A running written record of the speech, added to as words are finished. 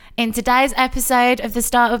In today's episode of the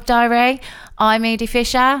Startup Diary, I'm Edie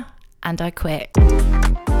Fisher and I quit.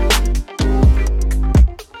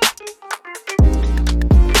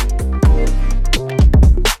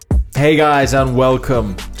 Hey guys, and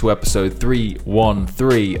welcome to episode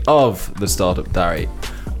 313 of the Startup Diary.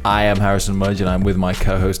 I am Harrison Mudge and I'm with my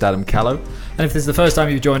co-host Adam Callow. And if this is the first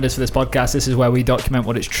time you've joined us for this podcast, this is where we document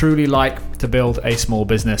what it's truly like to build a small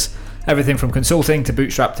business. Everything from consulting to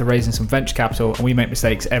bootstrap to raising some venture capital, and we make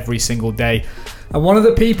mistakes every single day. And one of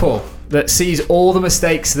the people that sees all the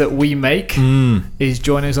mistakes that we make is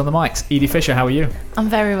joining us on the mics. Edie Fisher, how are you? I'm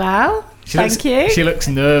very well. Thank you. She looks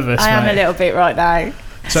nervous. I am a little bit right now.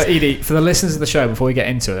 So Edie, for the listeners of the show, before we get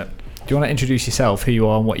into it, do you want to introduce yourself, who you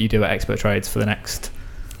are and what you do at Expert Trades for the next...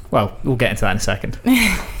 Well, we'll get into that in a second.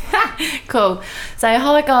 Cool. So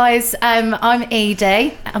hi guys, I'm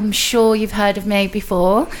Edie. I'm sure you've heard of me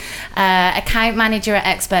before. Account manager at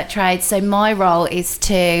Expert Trades. So my role is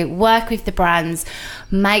to work with the brands,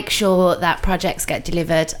 make sure that projects get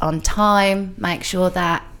delivered on time, make sure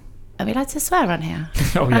that... Are we allowed to swear on here?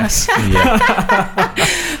 Oh, yes.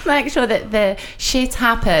 Make sure that the shit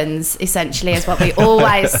happens, essentially, is what we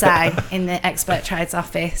always say in the Expert Trades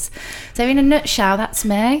office. So in a nutshell, that's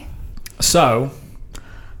me. So,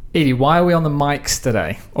 Edie, why are we on the mics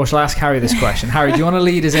today? Or shall I ask Harry this question? Harry, do you want to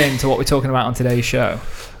lead us into what we're talking about on today's show?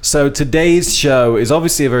 So today's show is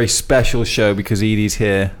obviously a very special show because Edie's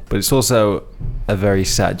here, but it's also a very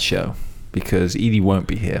sad show because Edie won't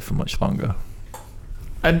be here for much longer.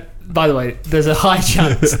 And by the way, there's a high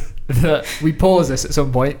chance that we pause this at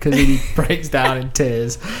some point because Edie breaks down in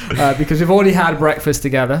tears because we've already had breakfast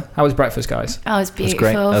together. How was breakfast, guys? Oh, it was beautiful.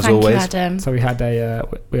 It was great, as Thank always. you, Adam. So we had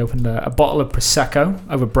we opened a bottle of Prosecco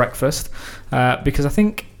over breakfast because I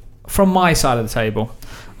think from my side of the table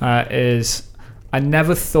is I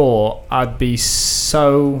never thought I'd be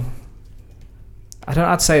so... I don't know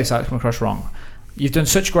how to say this, I'd come across wrong. You've done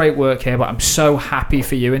such great work here, but I'm so happy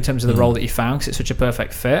for you in terms of the role that you found because it's such a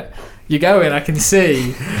perfect fit. You go in, I can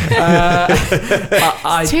see.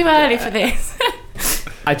 It's too early for this.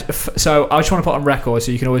 So I just want to put on record,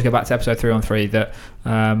 so you can always go back to episode 313, that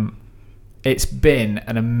it's been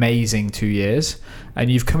an amazing 2 years,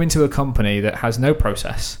 and you've come into a company that has no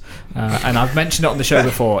process. And I've mentioned it on the show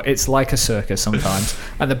before, it's like a circus sometimes.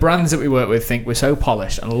 And the brands that we work with think we're so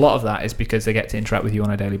polished, and a lot of that is because they get to interact with you on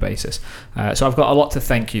a daily basis. So I've got a lot to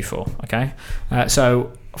thank you for, okay?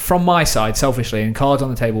 So from my side, selfishly, and cards on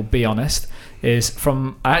the table, be honest, is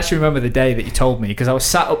from... I actually remember the day that you told me, because I was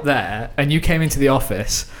sat up there, and you came into the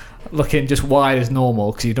office looking just wide as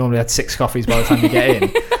normal, because you normally had 6 coffees by the time you get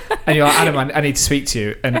in. And you're like, Adam, I need to speak to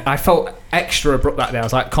you. And I felt extra abrupt that day. I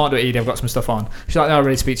was like, can't do it, Edie, I've got some stuff on. She's like, no, I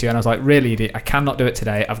really speak to you. And I was like, really, Edie, I cannot do it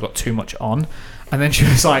today. I've got too much on. And then she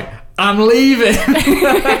was like, I'm leaving. Listen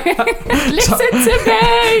to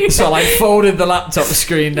me. So I folded the laptop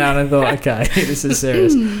screen down and thought, okay, this is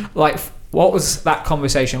serious. Like, what was that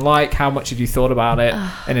conversation like? How much had you thought about it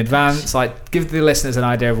in advance? Like, give the listeners an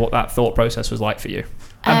idea of what that thought process was like for you.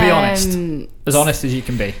 And be honest as you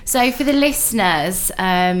can be. So for the listeners,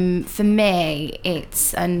 for me,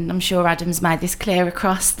 it's, and I'm sure Adam's made this clear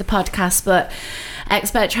across the podcast, but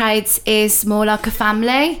Expert Trades is more like a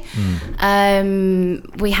family.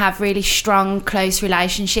 We have really strong, close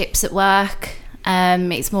relationships at work.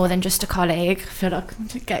 It's more than just a colleague. I feel like I'm going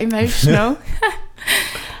to get emotional.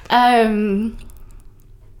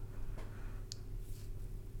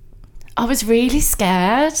 I was really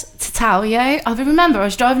scared, to tell you. I remember I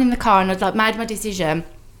was driving in the car and I'd like made my decision.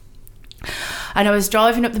 And I was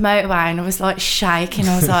driving up the motorway and I was like shaking.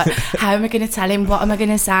 I was like, how am I going to tell him? What am I going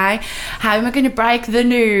to say? How am I going to break the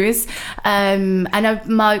news?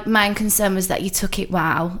 My main concern was that you took it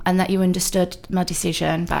well and that you understood my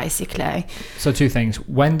decision, basically. So 2 things.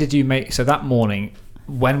 When did you make... So that morning,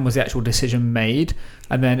 when was the actual decision mmade?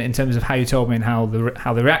 And then in terms of how you told me and how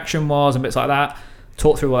the reaction was and bits like that,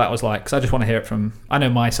 talk through what that was like, because I just want to hear it from... I know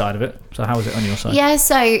my side of it, so how was it on your side? Yeah,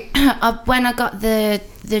 so when I got the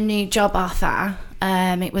new job offer,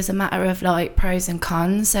 it was a matter of like pros and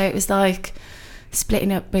cons. So it was like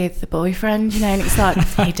splitting up with the boyfriend, you know, and it's like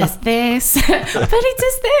he does this, but he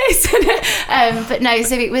does this. But no,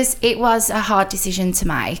 so it was a hard decision to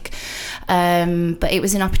make, but it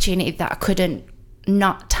was an opportunity that I couldn't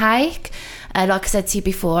not take. Like I said to you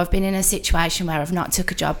before, I've been in a situation where I've not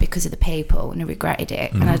took a job because of the people and I regretted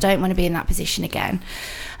it, and I don't want to be in that position again.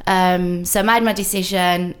 So I made my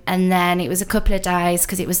decision, and then it was a couple of days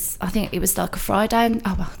because I think it was like a Friday.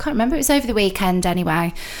 I can't remember. It was over the weekend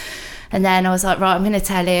anyway. And then I was like, right, I'm going to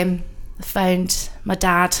tell him. I phoned my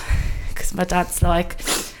dad because my dad's like,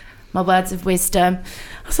 my words of wisdom.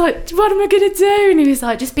 I was like, what am I going to do? And he was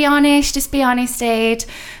like, just be honest, dude.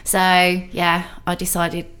 So yeah, I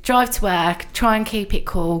decided, drive to work, try and keep it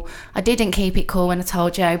cool. I didn't keep it cool when I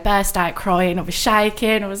told you, burst out crying, I was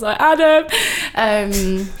shaking, I was like, Adam.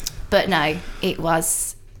 But no, it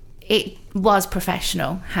was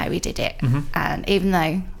professional how we did it. And even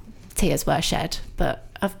though tears were shed, but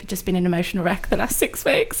I've just been an emotional wreck the last 6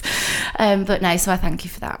 weeks. But no, so I thank you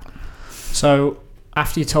for that. So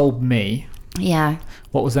after you told me, yeah,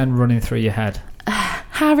 what was then running through your head?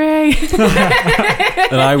 Harry.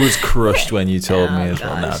 And I was crushed when you told me as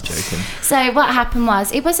well. No, I'm joking. So what happened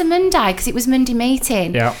was, it was a Monday, because it was Monday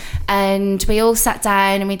meeting. Yeah. And we all sat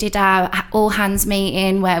down and we did our all hands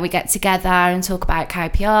meeting where we get together and talk about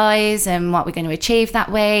KPIs and what we're going to achieve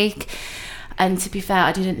that week. And to be fair,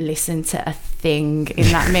 I didn't listen to a thing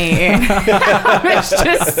in that meeting. I was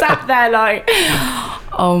just sat there like,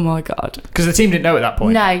 oh my God. Because the team didn't know at that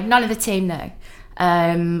point. No, none of the team know.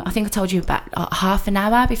 I think I told you about half an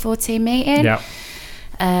hour before team meeting. Yeah.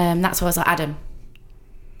 That's why I was like, Adam,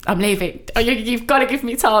 I'm leaving. You've got to give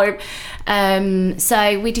me time.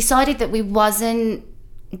 So we decided that we wasn't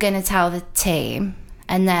going to tell the team.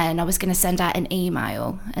 And then I was going to send out an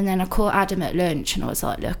email. And then I called Adam at lunch and I was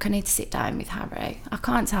like, look, I need to sit down with Harry. I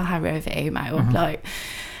can't tell Harry over email. Like,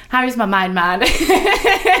 Harry's my main man.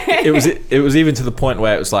 It was even to the point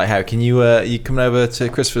where it was like, how can you coming over to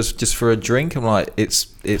Christopher's just for a drink? I'm like,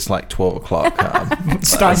 it's like 12 o'clock.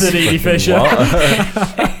 Standard Edie Fisher.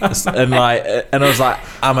 and I was like,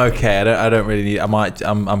 I'm okay. I don't really need.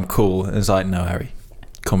 I'm cool. And it's like, no, Harry,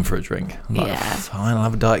 come for a drink. I'm like, fine, I'll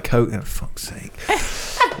have a Diet Coke. And fuck's sake.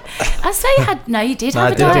 I say you did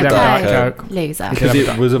have a Diet Diet Coke. Coke. Loser. Because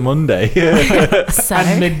it was a Monday. So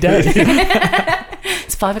And midday.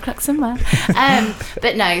 it's 5 o'clock somewhere.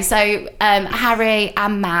 But no, so Harry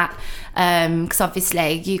and Matt, because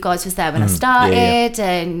obviously you guys was there when I started,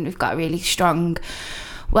 and we've got really strong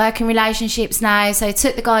working relationships now. So I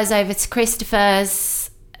took the guys over to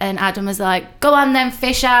Christopher's, and Adam was like, go on then,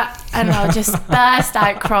 Fisher. And I just burst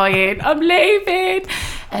out crying, I'm leaving.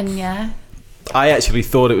 And yeah. I actually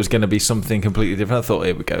thought it was going to be something completely different. I thought,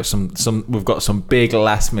 here we go, we've got some big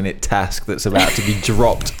last minute task that's about to be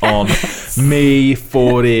dropped on me,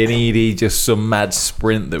 Fordy and Edie, just some mad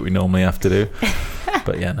sprint that we normally have to do.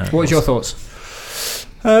 But yeah, no. What was your thoughts?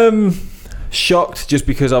 Shocked, just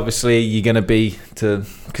because obviously you're going to be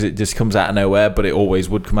because it just comes out of nowhere, but it always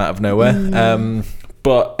would come out of nowhere.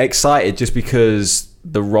 But excited just because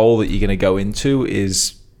the role that you're going to go into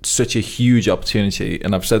is such a huge opportunity,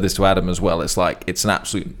 and I've said this to Adam as well. It's like, it's an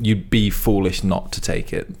absolute, you'd be foolish not to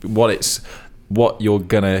take it. What you're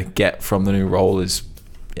gonna get from the new role is,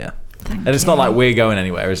 and it's not like we're going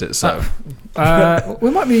anywhere, is it? So we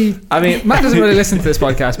might be, I mean, Matt doesn't really listen to this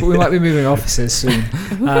podcast, but we might be moving offices soon.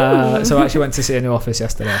 So I actually went to see a new office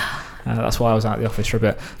yesterday. That's why I was out of the office for a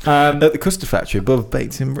bit. At the custard factory above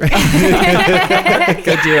Baked-In Bread.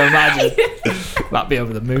 Could you imagine? That'd be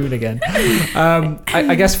over the moon again.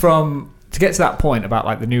 I guess to get to that point about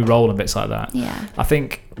like the new role and bits like that, I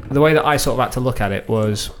think the way that I sort of had to look at it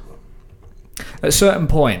was, at certain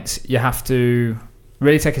points you have to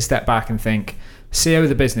really take a step back and think, CEO of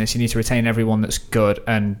the business, you need to retain everyone that's good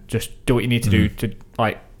and just do what you need to do to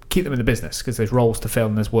like keep them in the business, because there's roles to fill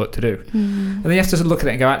and there's work to do. And then you have to look at it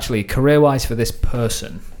and go, actually, career-wise for this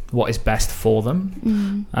person, what is best for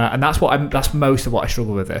them? And that's most of what I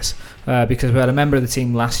struggle with this, because we had a member of the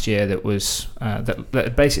team last year that was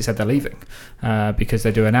that basically said they're leaving because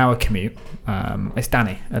they do an hour commute. It's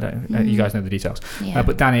Danny. You guys know the details.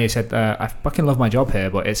 But Danny said, I fucking love my job here,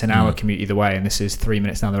 but it's an hour commute either way, and this is 3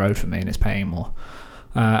 minutes down the road for me, and it's paying more.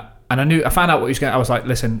 And I found out what he was going. I was like,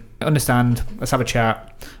 listen, understand. Let's have a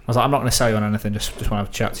chat. I was like, I'm not going to sell you on anything. Just want to have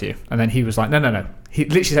a chat to you. And then he was like, no. He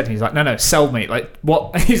literally said to me, he's like, no, sell me. Like,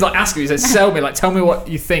 what? He's like, asking me. He said, sell me. Like, tell me what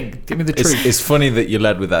you think. Give me the truth. It's funny that you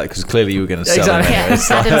led with that, because clearly you were going to sell him. Yeah, Adam's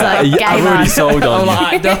like, I've already sold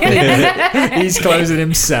on you. He's closing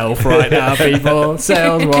himself right now, people.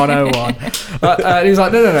 Sales 101. He was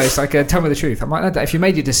like, no. It's like, tell me the truth. I'm like, no, if you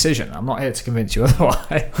made your decision, I'm not here to convince you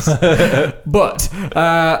otherwise. But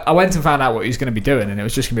I went and found out what he was going to be doing, and it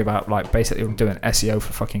was just going to be about like basically doing SEO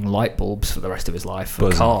for fucking light bulbs for the rest of his life, for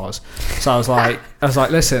cars. So I was like,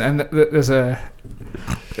 listen, and there's a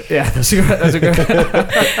good.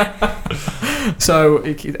 So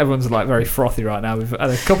everyone's like very frothy right now. We've had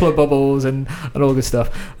a couple of bubbles and all good stuff.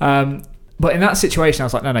 But in that situation, I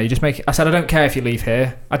was like, no, you just make it. I said, I don't care if you leave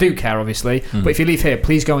here. I do care, obviously, but if you leave here,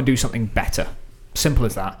 please go and do something better. Simple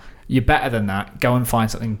as that. you're better than that. Go and find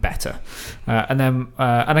something better. And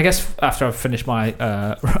I guess after I've finished my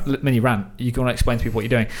mini rant, you can explain to people what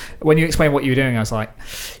you're doing. When you explain what you were doing, I was like,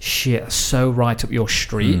 shit, that's so right up your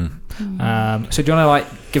street. So do you want to like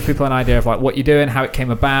give people an idea of like what you're doing, how it came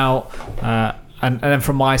about, and then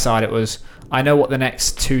from my side, it was, I know what the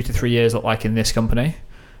next 2 to 3 years look like in this company,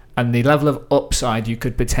 and the level of upside you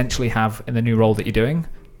could potentially have in the new role that you're doing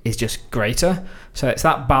is just greater. So it's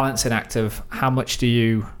that balancing act of how much do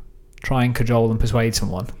you try and cajole and persuade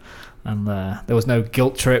someone. And there was no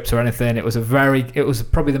guilt trips or anything. It was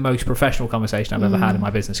probably the most professional conversation I've ever had in my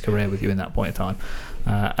business career with you in that point in time.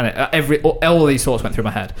 And all of these thoughts went through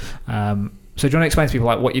my head. So do you want to explain to people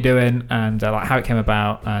like what you're doing and like how it came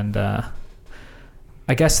about? And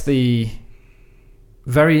I guess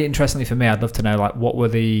very interestingly for me, I'd love to know like what were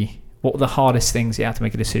the hardest things you had to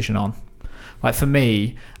make a decision on? Like for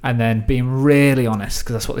me, and then being really honest,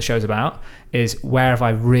 because that's what the show's about, is where have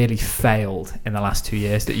I really failed in the last 2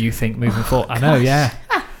 years that you think moving forward? I know, yeah.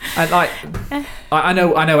 And like, I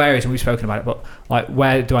know areas, and we've spoken about it, but like,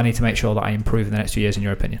 where do I need to make sure that I improve in the next 2 years, in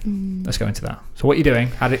your opinion? Let's go into that. So what are you doing?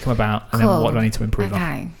 How did it come about? And then what do I need to improve on?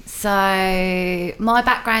 Okay, so my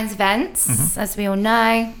background's events, as we all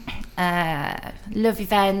know. Love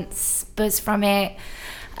events, buzz from it.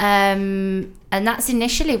 And that's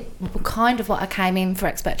initially kind of what I came in for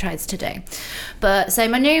Expert Trades to do. But so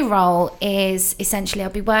my new role is essentially I'll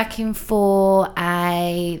be working for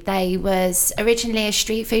they was originally a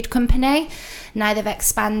street food company. Now they've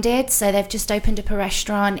expanded, so they've just opened up a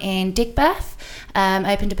restaurant in Digbeth,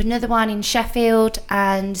 opened up another one in Sheffield,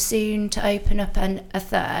 and soon to open up a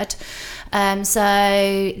third.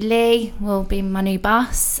 So Lee will be my new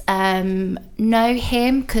boss. Know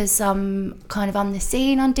him because I'm kind of on the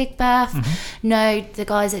scene on Digbeth. Know the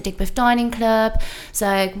guys at Digbeth Dining Club,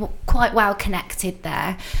 so quite well connected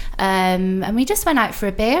there. And we just went out for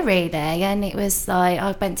a beer really, and it was like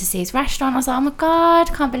I went to see his restaurant. I was like, oh my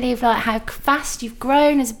god, I can't believe like how fast you've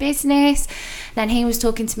grown as a business. Then he was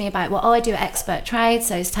talking to me about what I do at Expert Trade,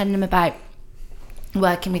 so I was telling him about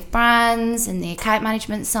working with brands and the account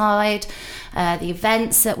management side, the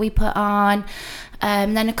events that we put on.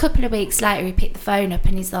 Then a couple of weeks later he picked the phone up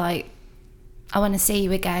and he's like, I want to see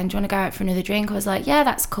you again, do you want to go out for another drink? I was like, yeah,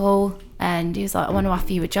 that's cool. And he was like, I want to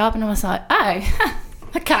offer you a job. And I was like, oh,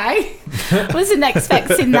 okay. Wasn't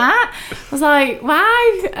expecting that. I was like,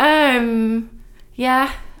 wow.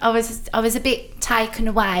 Yeah, I was a bit taken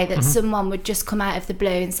away that someone would just come out of the blue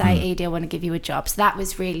and say, Edie, I want to give you a job. So that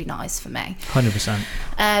was really nice for me.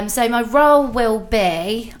 100%. So my role will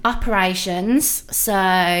be operations. So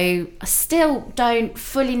I still don't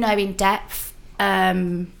fully know in depth,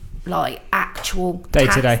 like actual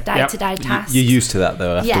day-to-day tasks. You're used to that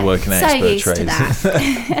though after working at Expert Trades. To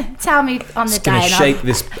that. Tell me on the Just day. Gonna shake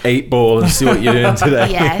this 8 ball and see what you're doing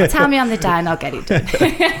today. Yeah, tell me on the day and I'll get it done.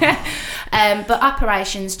 But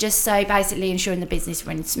operations, just so basically ensuring the business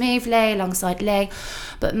running smoothly alongside Lee,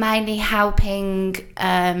 but mainly helping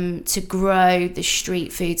to grow the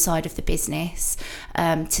street food side of the business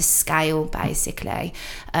to scale basically,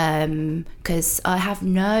 because I have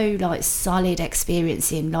no like solid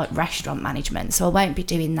experience in like restaurant management, so I won't be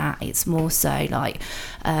doing that. It's more so like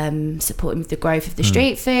supporting with the growth of the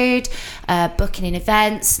street food, booking in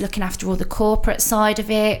events, looking after all the corporate side of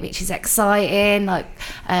it, which is exciting, like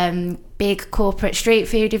big corporate street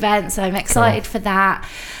food events, so I'm excited for that.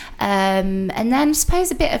 And then I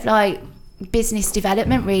suppose a bit of like business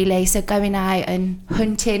development really, so going out and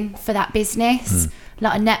hunting for that business, a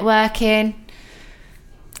lot of networking.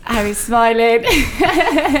 Harry's smiling.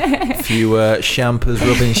 A few champers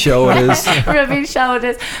rubbing shoulders. Rubbing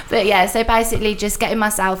shoulders. But yeah, so basically just getting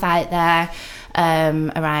myself out there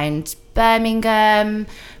around Birmingham,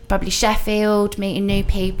 probably Sheffield, meeting new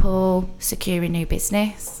people, securing new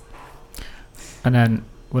business. And then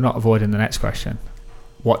we're not avoiding the next question.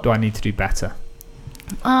 What do I need to do better?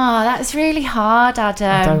 Oh, that's really hard, Adam.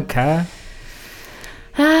 I don't care.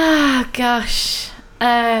 Ah, gosh.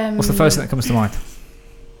 What's the first thing that comes to mind?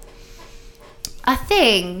 I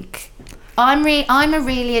think I'm a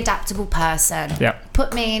really adaptable person. Yeah.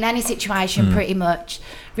 Put me in any situation pretty much.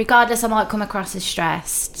 Regardless, I might come across as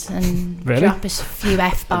stressed and drop a few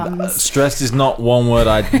F-bombs. Stressed is not one word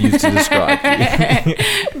I'd use to describe you.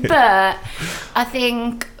 But I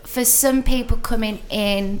think for some people coming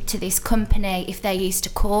into this company, if they're used to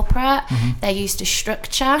corporate, they're used to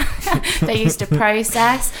structure, they're used to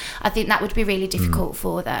process, I think that would be really difficult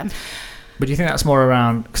for them. But do you think that's more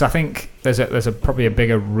around, because I think there's a probably a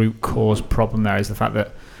bigger root cause problem there, is the fact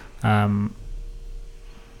that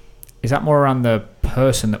is that more around the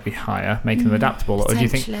person that we hire, making them adaptable, or do you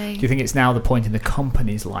think it's now the point in the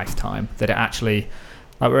company's lifetime that it actually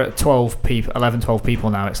Like we're at 12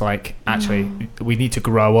 people now. It's like, actually, we need to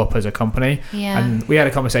grow up as a company. Yeah. And we had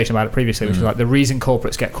a conversation about it previously, which was like the reason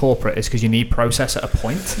corporates get corporate is because you need process at a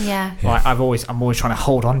point. Yeah. Like I'm always trying to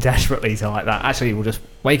hold on desperately to like that. Actually, we'll just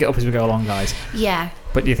wake it up as we go along, guys. Yeah.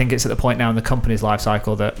 But do you think it's at the point now in the company's life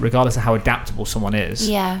cycle that regardless of how adaptable someone is,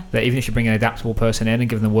 Yeah. that even if you bring an adaptable person in and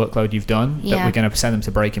give them the workload you've done, that Yeah. we're going to send them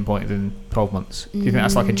to breaking point within 12 months? Do you think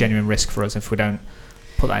that's like a genuine risk for us if we don't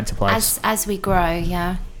put that into place? As we grow,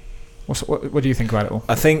 yeah. What do you think about it all?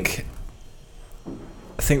 I think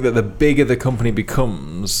that the bigger the company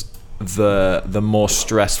becomes, the more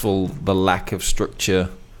stressful the lack of structure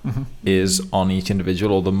is on each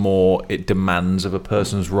individual, or the more it demands of a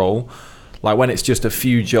person's role. Like when it's just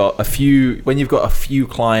when you've got a few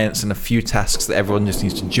clients and a few tasks that everyone just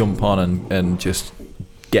needs to jump on and just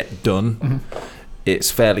get done, it's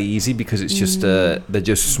fairly easy because it's just they're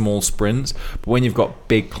just small sprints. But when you've got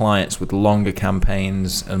big clients with longer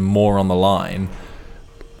campaigns and more on the line,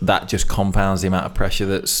 that just compounds the amount of pressure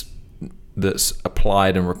that's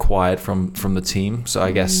applied and required from the team. So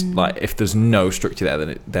I guess like if there's no structure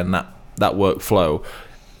there, then that workflow,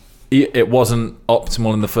 it wasn't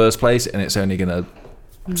optimal in the first place, and it's only going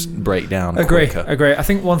to break down quicker. Agree. I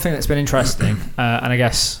think one thing that's been interesting, and I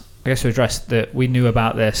guess to address that, we knew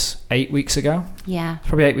about this 8 weeks ago. Yeah. It's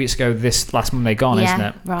probably 8 weeks ago this last Monday gone, Yeah, isn't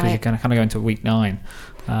it? Because right. you're kind of going into week 9.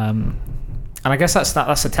 And I guess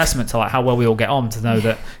that's a testament to like how well we all get on, to know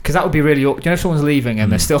that, because that would be really, if someone's leaving and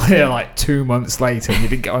they're still here like 2 months later and you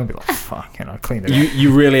didn't get on and be like, fuck, I cleaned it up.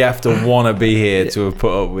 You really have to want to be here to have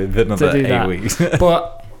put up with another 8 weeks.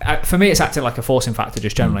 But for me, it's acting like a forcing factor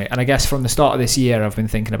just generally. And I guess from the start of this year, I've been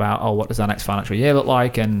thinking about, what does our next financial year look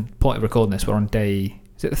like? And point of recording this, we're on day,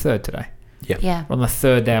 is it the 3rd today? Yeah. We're on the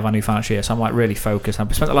 3rd day of our new financial year, so I'm like really focused.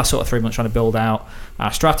 I've spent the last sort of 3 months trying to build out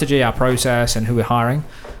our strategy, our process, and who we're hiring.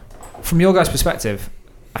 From your guys' perspective,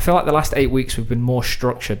 I feel like the last 8 weeks we've been more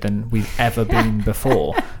structured than we've ever been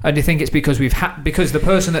before. And do you think it's because because the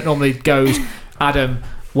person that normally goes, Adam,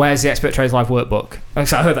 where's the Expert Trades Live workbook? I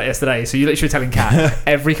heard that yesterday. So you're literally telling Kat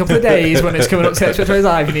every couple of days when it's coming up to Expert Trades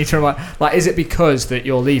Live, you need to remind. Like, is it because that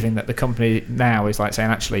you're leaving that the company now is like saying,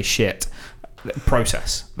 actually, shit,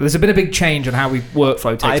 process? There's been a big change on how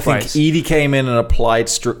workflow takes place. I think Edie came in and applied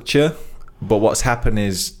structure, but what's happened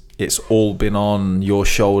is it's all been on your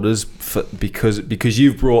shoulders because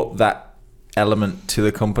you've brought that element to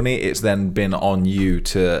the company. It's then been on you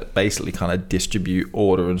to basically kind of distribute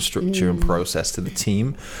order and structure and process to the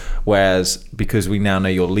team. Whereas because we now know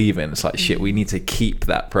you're leaving, it's like, shit, we need to keep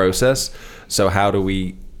that process. So how do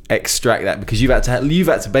we extract that? Because you've had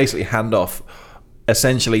to basically hand off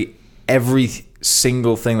essentially every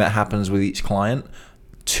single thing that happens with each client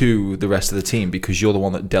to the rest of the team, because you're the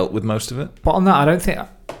one that dealt with most of it. But on that, I don't think,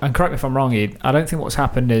 and correct me if I'm wrong, Ed, I don't think what's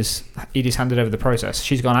happened is Edie's handed over the process.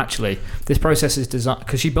 She's gone, actually, this process is designed,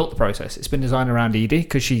 because she built the process, it's been designed around Edie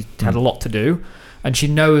because she had a lot to do, and she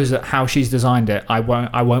knows that how she's designed it, I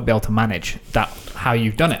won't be able to manage that, how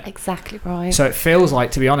you've done it. Exactly right. So it feels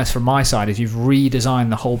like, to be honest, from my side, is you've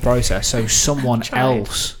redesigned the whole process so someone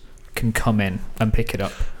else can come in and pick it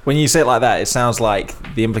up. When you say it like that, it sounds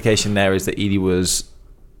like the implication there is that Edie was,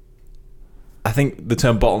 I think the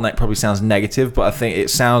term bottleneck probably sounds negative, but I think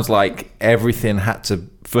it sounds like everything had to,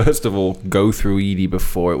 first of all, go through Edie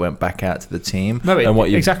before it went back out to the team. And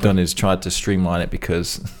what you've done is tried to streamline it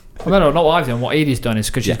because... Well, no, not what I've done. What Edie's done is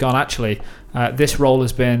because she's gone, actually, this role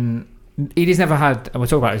has been... Edie's never had... And we'll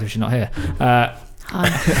talk about it if she's not here. I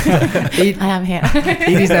am here.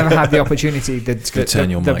 Edie's never had the opportunity.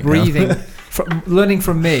 The breathing... learning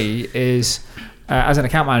from me is... as an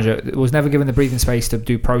account manager, it was never given the breathing space to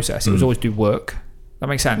do process. It was always do work. That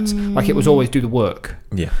makes sense. Like, it was always do the work.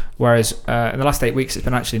 Yeah. Whereas in the last 8 weeks, it's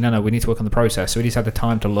been actually, no, we need to work on the process. So we just had the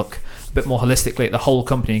time to look a bit more holistically at the whole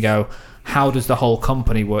company and go, how does the whole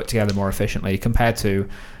company work together more efficiently compared to,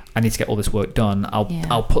 I need to get all this work done.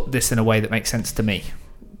 I'll put this in a way that makes sense to me.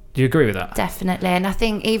 Do you agree with that? Definitely. And I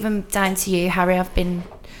think even down to you, Harry, I've been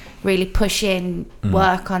really pushing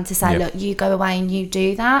work on to say, look, you go away and you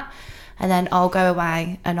do that. And then I'll go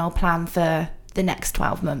away and I'll plan for the next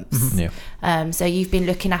 12 months. So you've been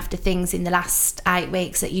looking after things in the last 8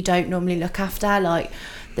 weeks that you don't normally look after, like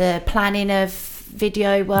the planning of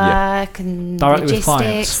video work and directly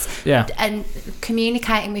logistics, with and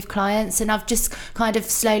communicating with clients. And I've just kind of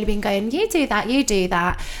slowly been going, you do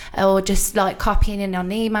that, or just like copying in on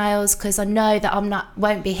emails, because I know that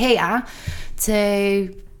won't be here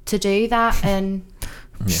to do that. And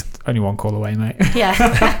only one call away, mate. Yeah.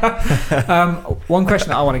 One question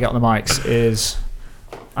that I want to get on the mics is,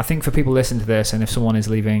 I think for people listening to this, and if someone's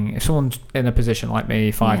in a position like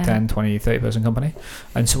me, 5, 10, 20, 30 person company,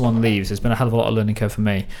 and someone leaves, there's been a hell of a lot of learning curve for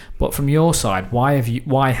me. But from your side, why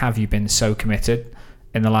have you been so committed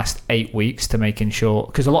in the last 8 weeks to making sure?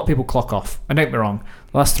 Because a lot of people clock off, and don't get me wrong,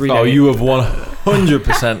 the last 3 days. Oh, you have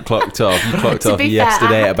 100% clocked off. You clocked off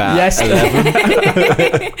yesterday about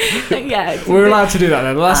 11. Yeah, we're allowed to do that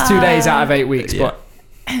then. The last 2 days out of 8 weeks, but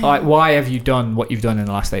like, why have you done what you've done in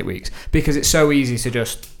the last 8 weeks? Because it's so easy to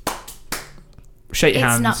just shake your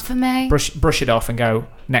hands. It's not for me. Brush it off and go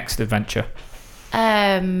next adventure.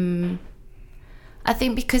 I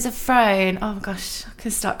think because of Throne. Oh my gosh, I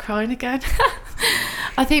can start crying again.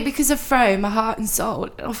 I think because of Throne, my heart and soul.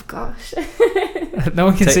 Oh gosh. No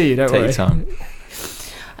one can see you. Don't worry. Take your time.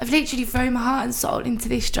 I've literally thrown my heart and soul into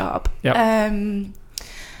this job. Yep.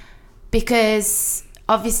 Because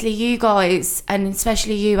obviously you guys, and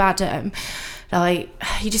especially you, Adam, like,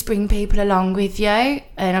 you just bring people along with you,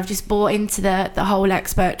 and I've just bought into the whole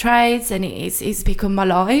expert trades, and it's become my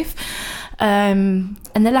life. And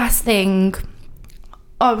the last thing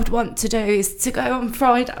I would want to do is to go on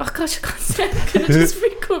Friday. Oh gosh, I can't say. I'm gonna just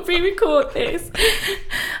re-record this.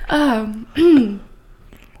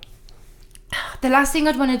 The last thing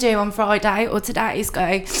I'd want to do on Friday or today is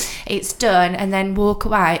go, it's done, and then walk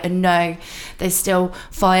away and know there's still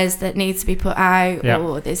fires that need to be put out,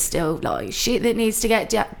 or there's still like shit that needs to get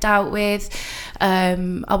dealt with. I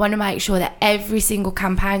want to make sure that every single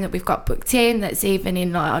campaign that we've got booked in, that's even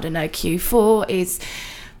in, like, I don't know, Q4, is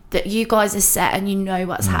that you guys are set and you know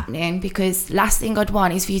what's happening. Because last thing I'd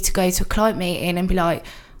want is for you to go to a client meeting and be like,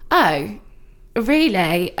 oh,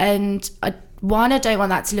 really? And one, I don't want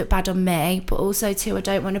that to look bad on me, but also two, I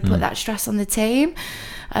don't want to put that stress on the team.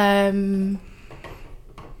 I'm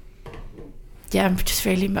just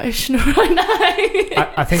really emotional right now.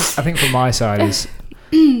 I think from my side is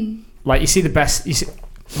like, you see the best. You see,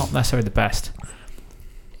 not necessarily the best.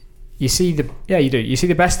 You see you do. You see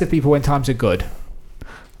the best of people when times are good.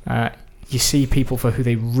 You see people for who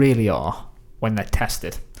they really are when they're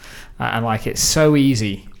tested, and like, it's so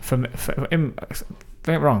easy for don't get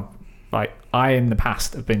me wrong. Like, I in the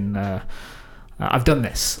past have been, I've done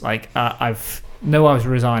this. Like, I was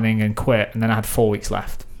resigning and quit, and then I had 4 weeks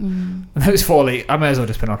left. And those 4 weeks, I may as well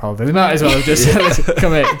just been on holiday. They might as well have just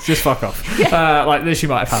come in, just fuck off. Like, this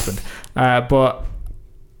might have happened. But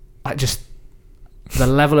I just, the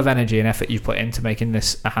level of energy and effort you've put into making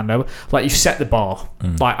this a handover, like, you've set the bar.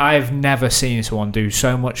 Like, I've never seen someone do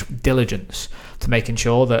so much diligence to making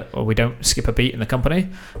sure that we don't skip a beat in the company.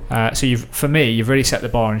 So you've really set the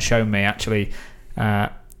bar and shown me, actually,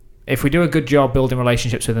 if we do a good job building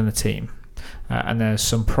relationships within the team, and there's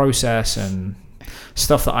some process and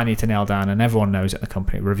stuff that I need to nail down, and everyone knows it in the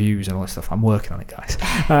company, reviews and all that stuff. I'm working on it, guys.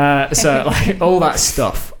 So like, all that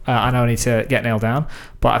stuff, I know I need to get nailed down.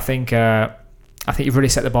 But I think you've really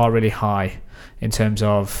set the bar really high in terms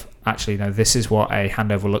of, actually, this is what a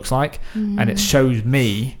handover looks like. And it shows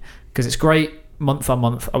me, because it's great month on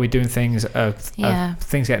month, are we doing things,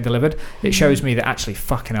 things getting delivered? It shows me that, actually,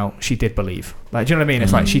 fucking hell, she did believe. Like, do you know what I mean?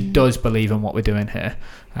 It's like, she does believe in what we're doing here,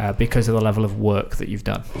 because of the level of work that you've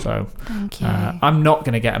done. So thank you. I'm not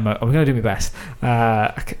going to get I'm going to do my best.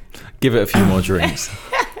 Give it a few more drinks.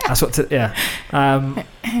 That's what just want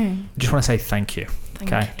to say thank you.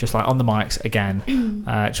 Okay, just like on the mics again,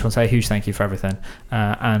 just want to say a huge thank you for everything.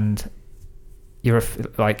 And you're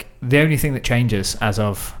like, the only thing that changes as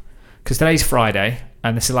of, because today's Friday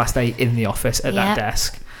and this is the last day in the office at that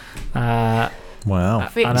desk. Wow. Are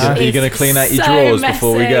you going to clean out your drawers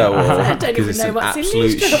before we go? I don't even know what's in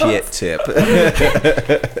these drawers. Absolute shit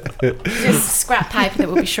tip. Just scrap paper that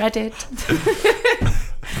will be shredded.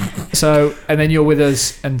 So, and then you're with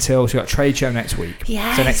us until, so you've got a trade show next week.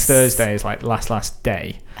 Yes. So next Thursday is like last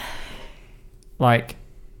day. like,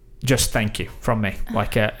 just thank you from me.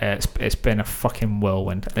 Like, it's been a fucking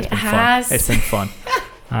whirlwind. It's been fun. It's been fun.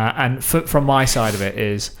 And from my side of it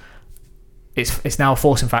is, it's now a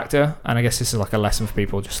forcing factor, and I guess this is like a lesson for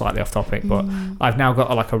people, just slightly off topic, but I've now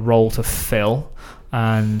got a role to fill,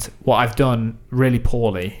 and what I've done really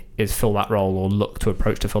poorly is fill that role, or look to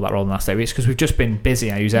approach to fill that role in the last 8 weeks, because we've just been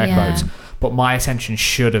busy. I use air quotes, but my attention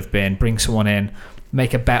should have been bring someone in,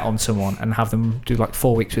 make a bet on someone, and have them do like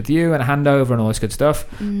 4 weeks with you and a handover and all this good stuff.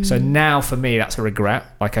 So now for me, that's a regret.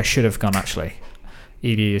 Like, I should have gone, actually,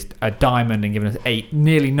 Edie is a diamond and given us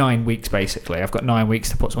nearly 9 weeks basically. I've got 9 weeks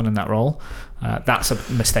to put someone in that role. That's a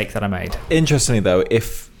mistake that I made. Interestingly though,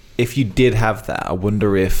 if you did have that, I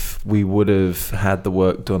wonder if we would have had the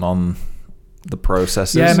work done on the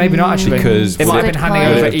processes. Yeah, maybe not actually. Because it might have been handing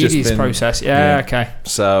over Would have just Edie's been- process. Yeah, okay.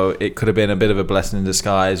 So it could have been a bit of a blessing in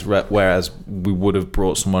disguise, whereas we would have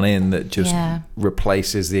brought someone in that just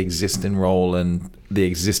replaces the existing role and the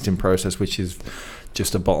existing process, which is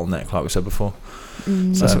just a bottleneck, like we said before.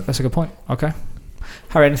 So That's a good point. Okay.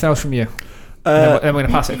 Harry, anything else from you? Then we're going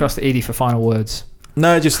to pass it across to Edie for final words.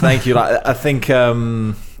 No, just thank you. Like, I think,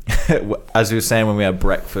 as we were saying when we had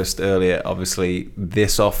breakfast earlier, obviously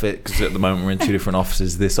this office, because at the moment we're in 2 different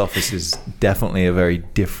offices, this office is definitely a very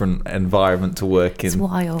different environment to work in. It's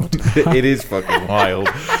wild. It is fucking wild.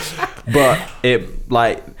 But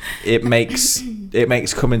it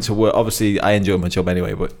makes coming to work. Obviously, I enjoy my job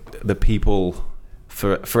anyway, but the people,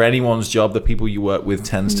 for anyone's job, the people you work with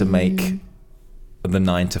tends to make the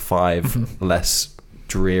 9 to 5 less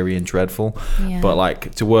dreary and dreadful. But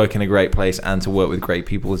like, to work in a great place and to work with great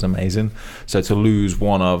people is amazing. So to lose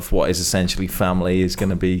one of what is essentially family is going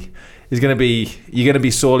to be you're going to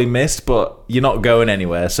be sorely missed, but you're not going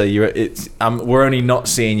anywhere. So we're only not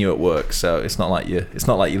seeing you at work, so it's not like you're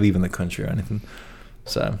leaving the country or anything.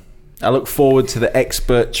 So I look forward to the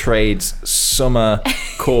Expert Trades summer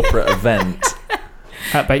corporate event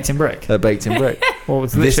At Baked in Brick. Well,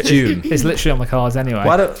 it's this June. It's literally on the cards anyway.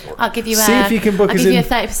 I'll give you see if you can book I'll us give you a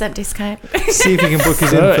in. 30% discount. See if you can book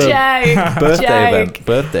us in for Joke.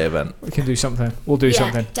 birthday event. We can do something. We'll do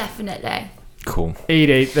something. Definitely. Cool.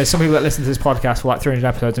 Edie, there's some people that listen to this podcast for like 300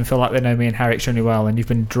 episodes and feel like they know me and Harry extremely well, and you've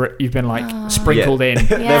been sprinkled in.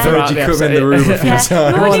 They've heard you come in the room a few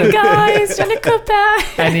times. Morning, guys. Do you want a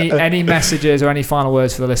cuppa? Any messages or any final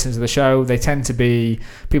words for the listeners of the show? They tend to be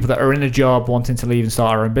people that are in a job wanting to leave and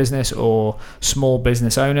start our own business, or small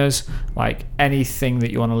business owners. Like, anything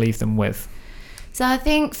that you want to leave them with. So I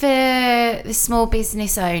think for the small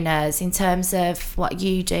business owners, in terms of what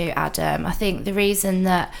you do, Adam, I think the reason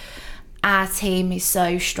that our team is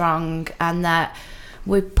so strong and that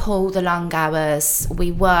we pull the long hours,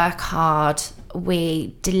 we work hard,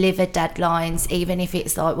 we deliver deadlines, even if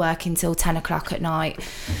it's like working till 10 o'clock at night,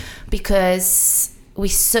 because we're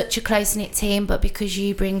such a close-knit team, but because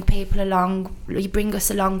you bring people along, you bring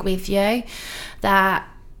us along with you, that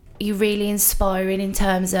you're really inspiring in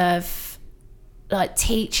terms of like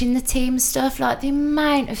teaching the team stuff. Like, the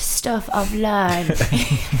amount of stuff I've learned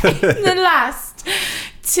in the last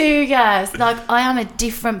 2 years, like, I am a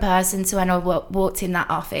different person to when I walked in that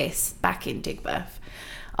office back in Digbeth.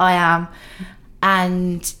 I am,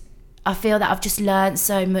 and I feel that I've just learned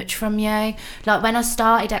so much from you. Like, when I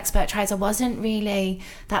started Expert Trades, I wasn't really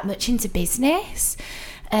that much into business,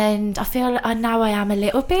 and I feel now I am a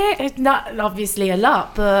little bit, not obviously a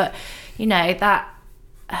lot, but you know, that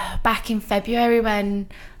back in February when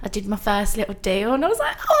I did my first little deal, and I was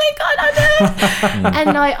like, oh my god, I know.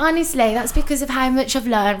 And like, honestly, that's because of how much I've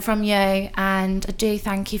learned from you, and I do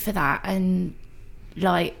thank you for that. And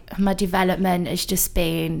like, my development has just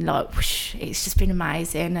been like whoosh, it's just been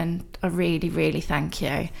amazing, and I really, really thank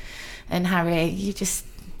you. And Harry, you're just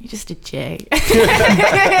a G.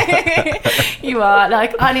 You are,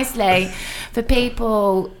 like, honestly, for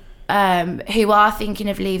people who are thinking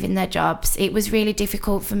of leaving their jobs, it was really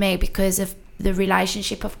difficult for me because of the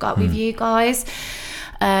relationship I've got with you guys,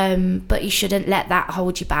 but you shouldn't let that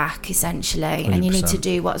hold you back, essentially. 100%. And you need to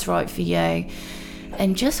do what's right for you,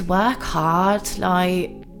 and just work hard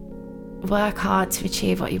to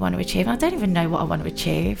achieve what you want to achieve. I don't even know what I want to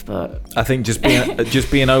achieve, but I think just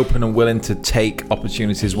being open and willing to take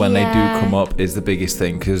opportunities when they do come up is the biggest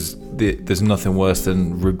thing, because there's nothing worse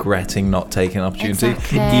than regretting not taking an opportunity.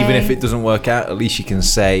 Exactly. Even if it doesn't work out, at least you can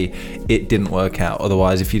say it didn't work out.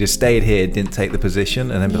 Otherwise, if you'd have stayed here, didn't take the position,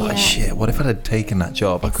 and then be like, shit, what if I had taken that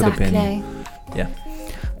job? I could have been.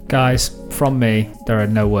 Guys, from me, there are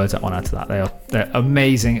no words I want to add to that. They're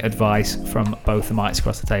amazing advice from both the mics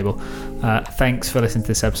across the table. Thanks for listening to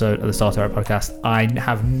this episode of the Start Our Podcast. I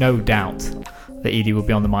have no doubt that Edie will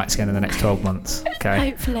be on the mics again in the next 12 months. Okay.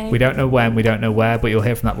 Hopefully. We don't know when, we don't know where, but you'll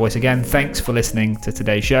hear from that voice again. Thanks for listening to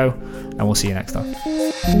today's show, and we'll see you next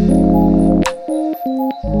time.